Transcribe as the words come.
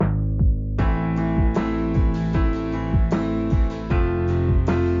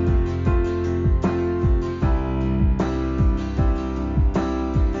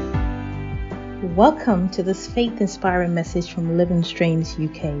Welcome to this faith-inspiring message from Living Streams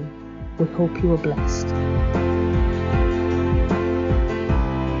UK. We hope you are blessed.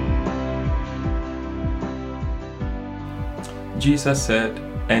 Jesus said,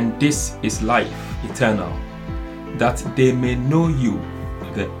 "And this is life eternal, that they may know you,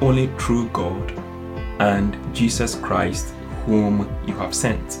 the only true God, and Jesus Christ, whom you have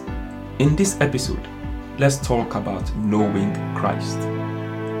sent." In this episode, let's talk about knowing Christ.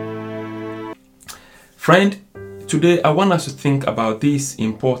 Friend, today I want us to think about these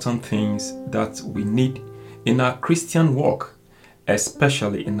important things that we need in our Christian walk,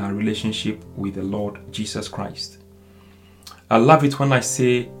 especially in our relationship with the Lord Jesus Christ. I love it when I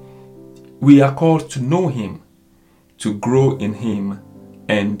say we are called to know Him, to grow in Him,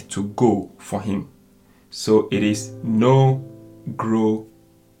 and to go for Him. So it is know, grow,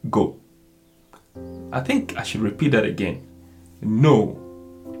 go. I think I should repeat that again. Know,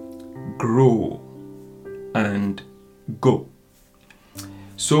 grow, and go.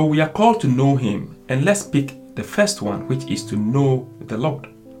 So we are called to know Him, and let's pick the first one, which is to know the Lord.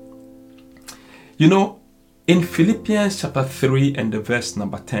 You know, in Philippians chapter 3 and the verse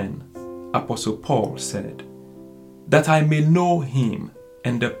number 10, Apostle Paul said, "That I may know Him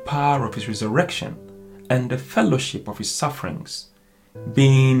and the power of His resurrection and the fellowship of His sufferings,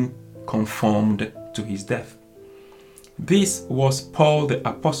 being conformed to His death." This was Paul the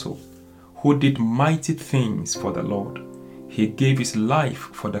Apostle, who did mighty things for the Lord. He gave his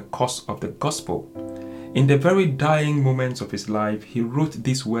life for the cause of the gospel. In the very dying moments of his life, he wrote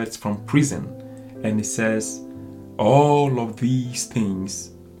these words from prison, and he says, "All of these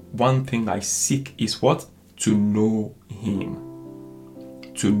things, one thing I seek is what? To know Him.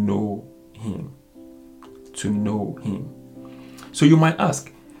 To know Him. To know Him." So you might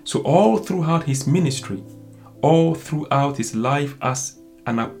ask, so all throughout his ministry, all throughout his life as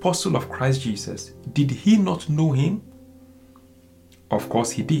an apostle of Christ Jesus, did he not know Him? Of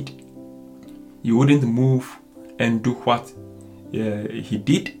course he did. You wouldn't move and do what he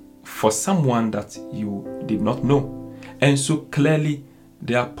did for someone that you did not know. And so clearly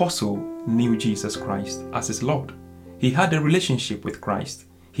the apostle knew Jesus Christ as his Lord. He had a relationship with Christ.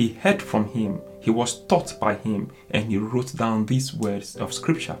 He heard from Him. He was taught by Him, and he wrote down these words of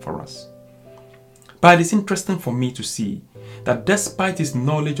scripture for us. But it is interesting for me to see that despite his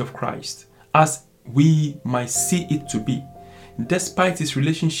knowledge of Christ, as we might see it to be, despite his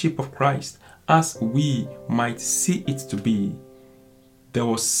relationship of Christ, as we might see it to be, there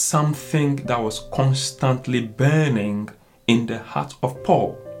was something that was constantly burning in the heart of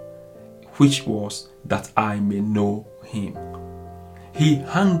Paul, which was that I may know Him. He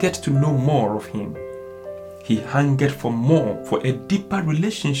hungered to know more of Him. He hungered for more, for a deeper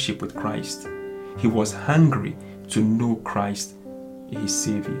relationship with Christ. He was hungry to know Christ, his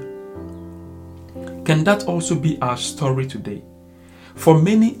Savior. Can that also be our story today? For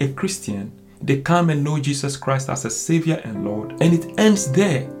many, a Christian, they come and know Jesus Christ as a Savior and Lord, and it ends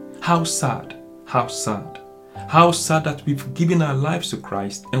there. How sad, how sad. How sad that we've given our lives to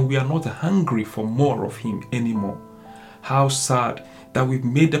Christ and we are not hungry for more of Him anymore. How sad that we've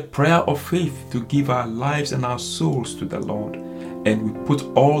made a prayer of faith to give our lives and our souls to the Lord, and we put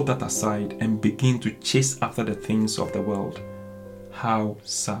all that aside and begin to chase after the things of the world. How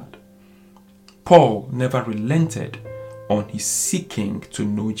sad. Paul never relented on his seeking to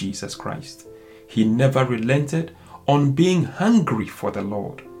know Jesus Christ. He never relented on being hungry for the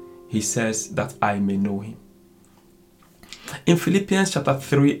Lord. He says that I may know Him. In Philippians chapter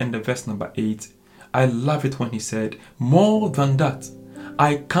 3 and the verse number 8, I love it when he said, "More than that,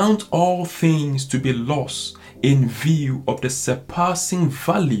 I count all things to be loss in view of the surpassing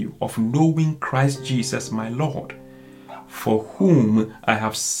value of knowing Christ Jesus my Lord, for whom I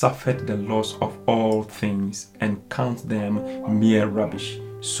have suffered the loss of all things and count them mere rubbish,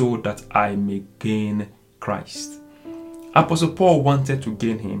 so that I may gain Christ." Apostle Paul wanted to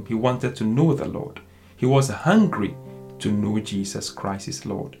gain Him. He wanted to know the Lord. He was hungry to know Jesus Christ his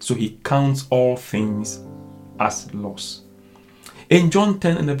Lord. So he counts all things as loss. In John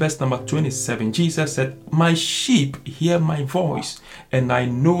 10 and the verse number 27, Jesus said, "My sheep hear my voice, and I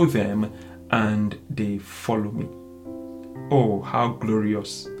know them, and they follow me." Oh, how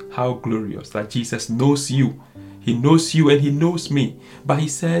glorious that Jesus knows you. He knows you and He knows me. But He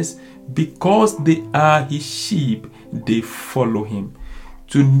says, because they are His sheep, they follow Him.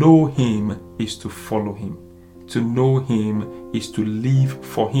 To know Him is to follow Him. To know Him is to live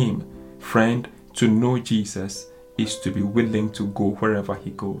for Him. Friend, to know Jesus is to be willing to go wherever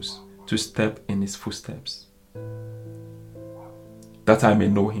He goes, to step in His footsteps. That I may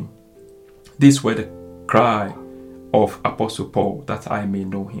know Him. These were the cry of Apostle Paul, that I may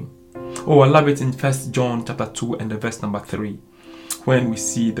know Him. Oh, I love it in 1 John chapter 2 and the verse number 3. When we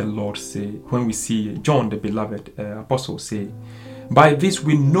see the Lord say, when we see John the beloved apostle say, by this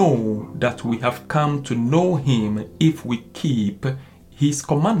we know that we have come to know him if we keep his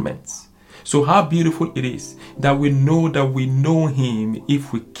commandments. So how beautiful it is that we know him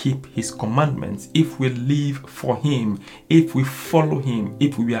if we keep his commandments, if we live for him, if we follow him,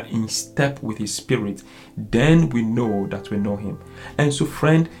 if we are in step with his spirit, then we know that we know him. And so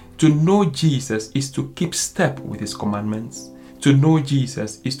friend, to know Jesus is to keep step with his commandments. To know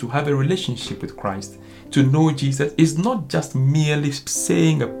Jesus is to have a relationship with Christ. To know Jesus is not just merely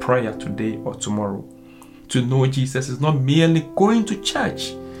saying a prayer today or tomorrow. To know Jesus is not merely going to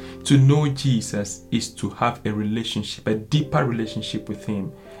church. To know Jesus is to have a relationship, a deeper relationship with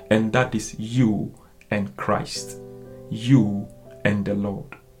him. And that is you and Christ. You and the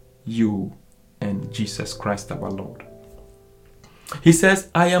Lord. You and Jesus Christ our Lord. He says,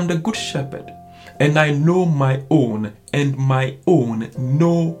 I am the good shepherd, and I know my own, and my own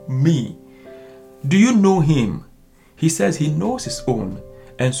know me. Do you know him? He says he knows his own.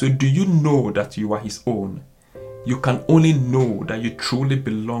 And so do you know that you are his own? You can only know that you truly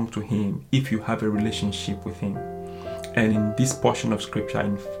belong to him if you have a relationship with him. And in this portion of scripture,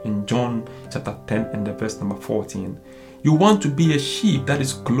 in John chapter 10 and the verse number 14, you want to be a sheep that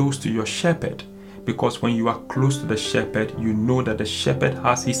is close to your shepherd. Because when you are close to the shepherd, you know that the shepherd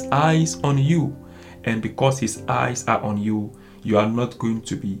has his eyes on you. And because his eyes are on you, you are not going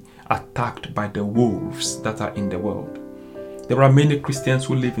to be attacked by the wolves that are in the world. There are many Christians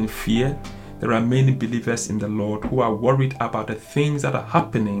who live in fear. There are many believers in the Lord who are worried about the things that are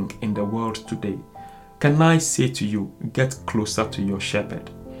happening in the world today. Can I say to you, get closer to your shepherd.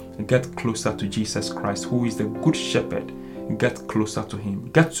 Get closer to Jesus Christ, who is the good shepherd. Get closer to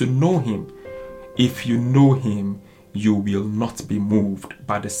him. Get to know him. If you know him, you will not be moved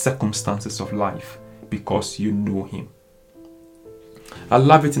by the circumstances of life because you know him. I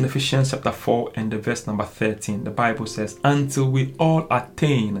love it in Ephesians chapter 4 and the verse number 13. The Bible says, until we all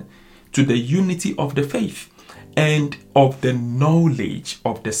attain to the unity of the faith and of the knowledge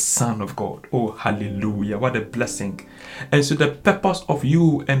of the Son of God. Oh, hallelujah. What a blessing. And so the purpose of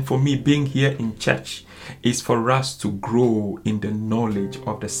you and for me being here in church is for us to grow in the knowledge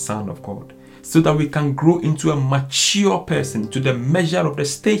of the Son of God, so that we can grow into a mature person to the measure of the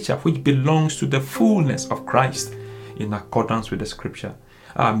stature which belongs to the fullness of Christ in accordance with the scripture.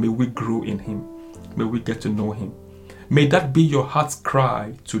 May we grow in him. May we get to know him. May that be your heart's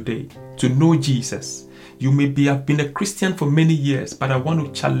cry today, to know Jesus. You may have been a Christian for many years, but I want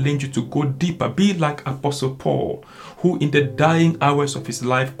to challenge you to go deeper. Be like Apostle Paul, who in the dying hours of his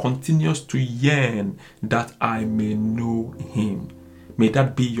life continues to yearn that I may know him. May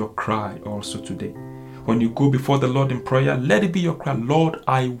that be your cry also today. When you go before the Lord in prayer, let it be your cry. Lord,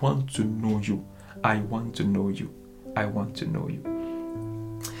 I want to know you. I want to know you. I want to know you.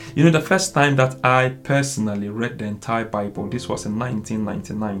 You know, the first time that I personally read the entire Bible, this was in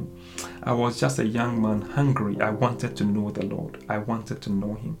 1999. I was just a young man, hungry. I wanted to know the Lord. I wanted to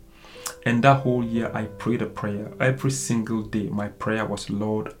know him. And that whole year, I prayed a prayer. Every single day, my prayer was,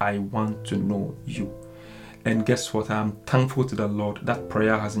 Lord, I want to know you. And guess what? I'm thankful to the Lord. That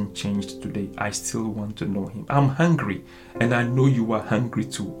prayer hasn't changed today. I still want to know him. I'm hungry, and I know you are hungry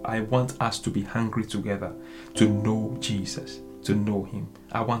too. I want us to be hungry together to know Jesus, to know him.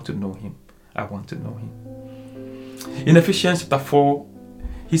 I want to know him. I want to know him. In Ephesians chapter 4,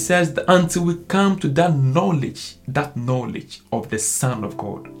 he says that until we come to that knowledge of the Son of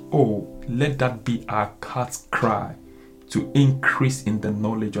God. Oh, let that be our heart's cry, to increase in the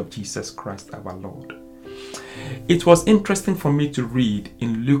knowledge of Jesus Christ our Lord. It was interesting for me to read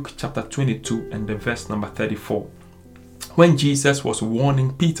in Luke chapter 22 and the verse number 34. When Jesus was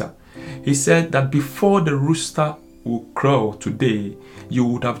warning Peter, he said that before the rooster will crow today, you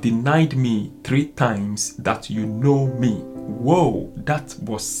would have denied me 3 times that you know me. Whoa, that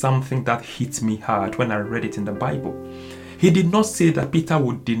was something that hit me hard when I read it in the Bible. He did not say that Peter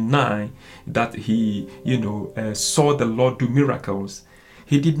would deny that he, saw the Lord do miracles.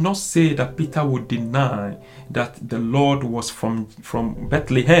 He did not say that Peter would deny that the Lord was from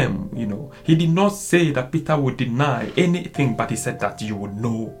Bethlehem, He did not say that Peter would deny anything, but he said that you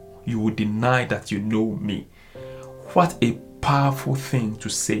would deny that you know me. What a powerful thing to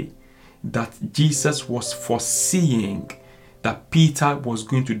say, that Jesus was foreseeing that Peter was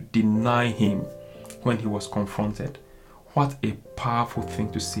going to deny him when he was confronted. What a powerful thing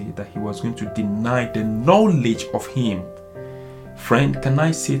to say, that he was going to deny the knowledge of him. Friend, can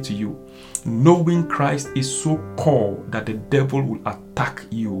I say to you, knowing Christ is so core that the devil will attack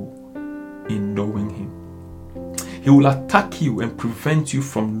you in knowing him. He will attack you and prevent you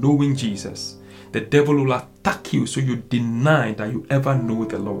from knowing Jesus. The devil will attack you so you deny that you ever know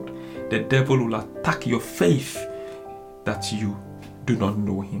the Lord. The devil will attack your faith that you do not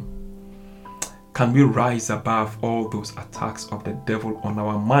know him. Can we rise above all those attacks of the devil on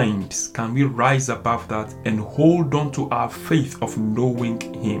our minds? Can we rise above that and hold on to our faith of knowing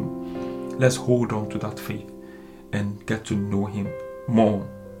him? Let's hold on to that faith and get to know him more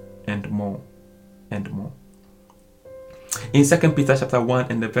and more and more. In 2 Peter chapter 1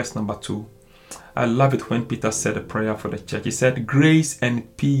 and the verse number 2, I love it when Peter said a prayer for the church. He said, "Grace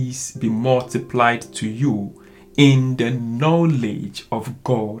and peace be multiplied to you in the knowledge of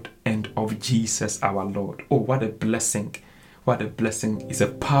God and of Jesus our Lord." Oh, what a blessing. What a blessing. It's a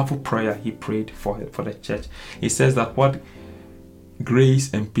powerful prayer he prayed for the church. He says that what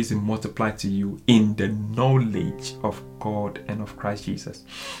grace and peace be multiplied to you in the knowledge of God and of Christ Jesus.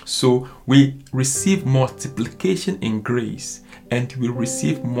 So we receive multiplication in grace and we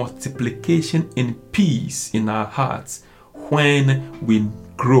receive multiplication in peace in our hearts when we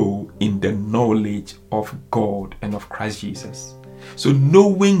grow in the knowledge of God and of Christ Jesus. So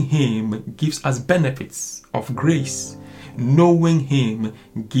knowing him gives us benefits of grace. Knowing him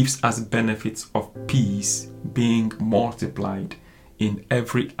gives us benefits of peace being multiplied in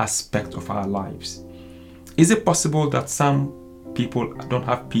every aspect of our lives. Is it possible that some people don't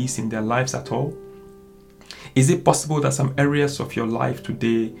have peace in their lives at all? Is it possible that some areas of your life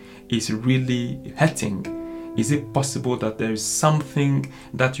today is really hurting? Is it possible that there is something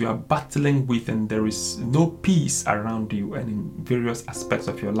that you are battling with and there is no peace around you and in various aspects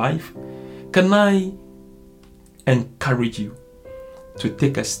of your life? Can I encourage you to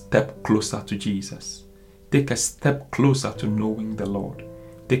take a step closer to Jesus? Take a step closer to knowing the Lord.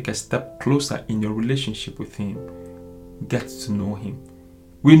 Take a step closer in your relationship with him. Get to know him.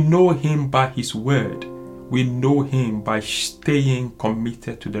 We know him by his word. We know him by staying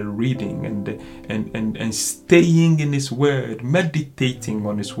committed to the reading and staying in his word, meditating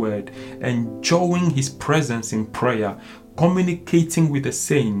on his word, enjoying his presence in prayer, communicating with the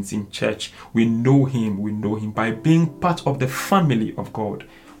saints in church. We know him. We know him by being part of the family of God.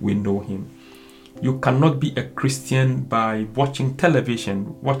 We know him. You cannot be a Christian by watching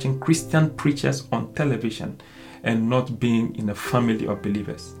television, watching Christian preachers on television, and not being in a family of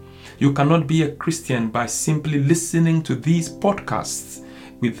believers. You cannot be a Christian by simply listening to these podcasts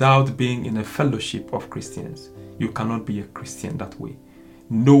without being in a fellowship of Christians. You cannot be a Christian that way.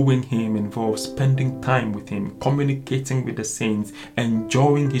 Knowing him involves spending time with him, communicating with the saints,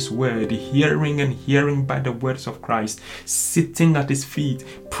 enjoying his word, hearing by the words of Christ, sitting at his feet,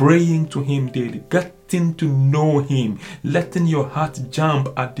 praying to him daily, getting to know him, letting your heart jump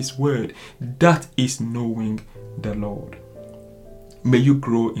at this word. That is knowing the Lord. May you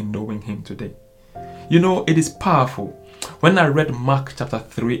grow in knowing him today. You know, it is powerful. When I read Mark chapter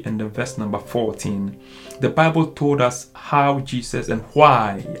 3 and the verse number 14, the Bible told us how Jesus and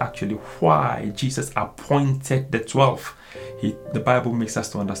why Jesus appointed the 12. The Bible makes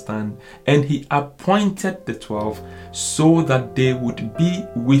us to understand. And he appointed the 12 so that they would be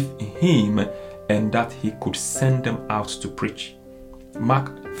with him and that he could send them out to preach.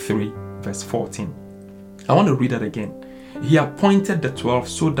 Mark 3 verse 14. I want to read that again. He appointed the 12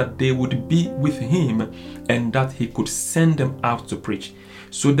 so that they would be with him and that he could send them out to preach.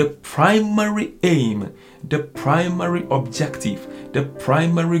 So the primary aim, the primary objective, the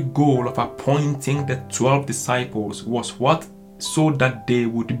primary goal of appointing the 12 disciples was what? So that they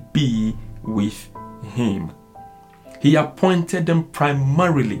would be with him. He appointed them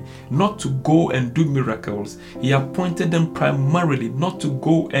primarily not to go and do miracles. He appointed them primarily not to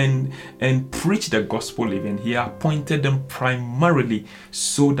go and preach the gospel even. He appointed them primarily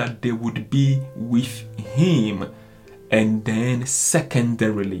so that they would be with him. And then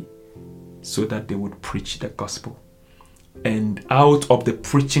secondarily, so that they would preach the gospel. And out of the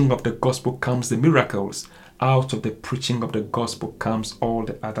preaching of the gospel comes the miracles. Out of the preaching of the gospel comes all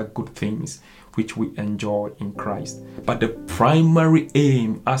the other good things which we enjoy in Christ. But the primary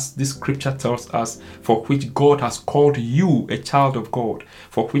aim, as this scripture tells us, for which God has called you a child of God,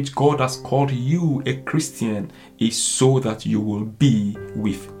 for which God has called you a Christian, is so that you will be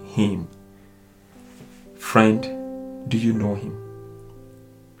with him. Friend, do you know him?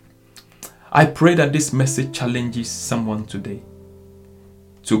 I pray that this message challenges someone today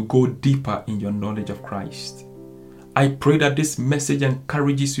to go deeper in your knowledge of Christ. I pray that this message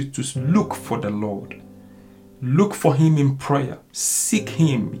encourages you to look for the Lord. Look for him in prayer. Seek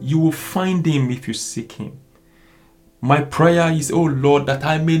him. You will find him if you seek him. My prayer is, oh Lord, that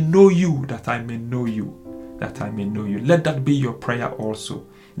I may know you, that I may know you, that I may know you. Let that be your prayer also.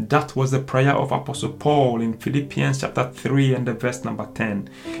 That was the prayer of Apostle Paul in Philippians chapter 3 and the verse number 10.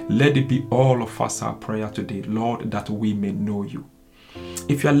 Let it be all of us our prayer today, Lord, that we may know you.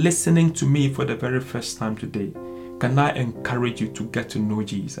 If you are listening to me for the very first time today, can I encourage you to get to know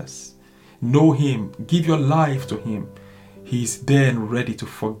Jesus? Know him, give your life to him. He is there and ready to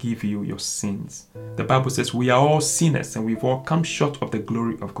forgive you your sins. The Bible says we are all sinners and we've all come short of the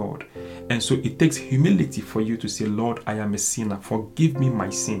glory of God. And so it takes humility for you to say, Lord, I am a sinner. Forgive me my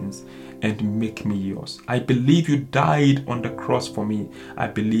sins and make me yours. I believe you died on the cross for me. I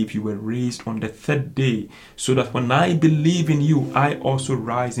believe you were raised on the third day so that when I believe in you, I also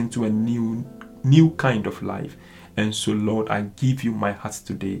rise into a new kind of life. And so, Lord, I give you my heart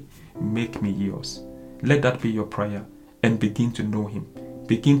today. Make me yours. Let that be your prayer. And begin to know him.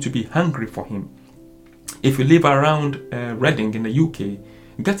 Begin to be hungry for him. If you live around Reading in the UK,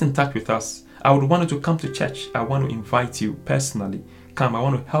 get in touch with us. I would want you to come to church. I want to invite you personally. Come, I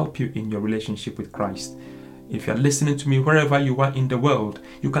want to help you in your relationship with Christ. If you're listening to me wherever you are in the world,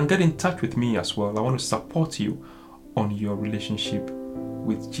 you can get in touch with me as well. I want to support you on your relationship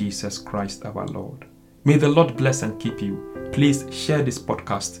with Jesus Christ our Lord. May the Lord bless and keep you. Please share this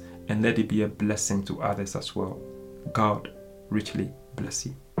podcast and let it be a blessing to others as well. God richly bless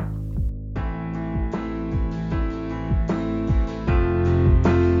you.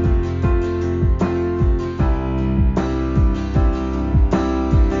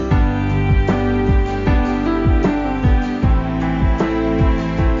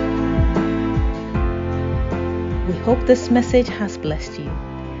 We hope this message has blessed you.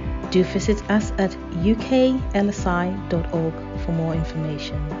 Do visit us at uklsi.org for more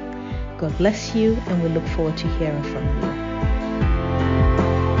information. God bless you, and we look forward to hearing from you.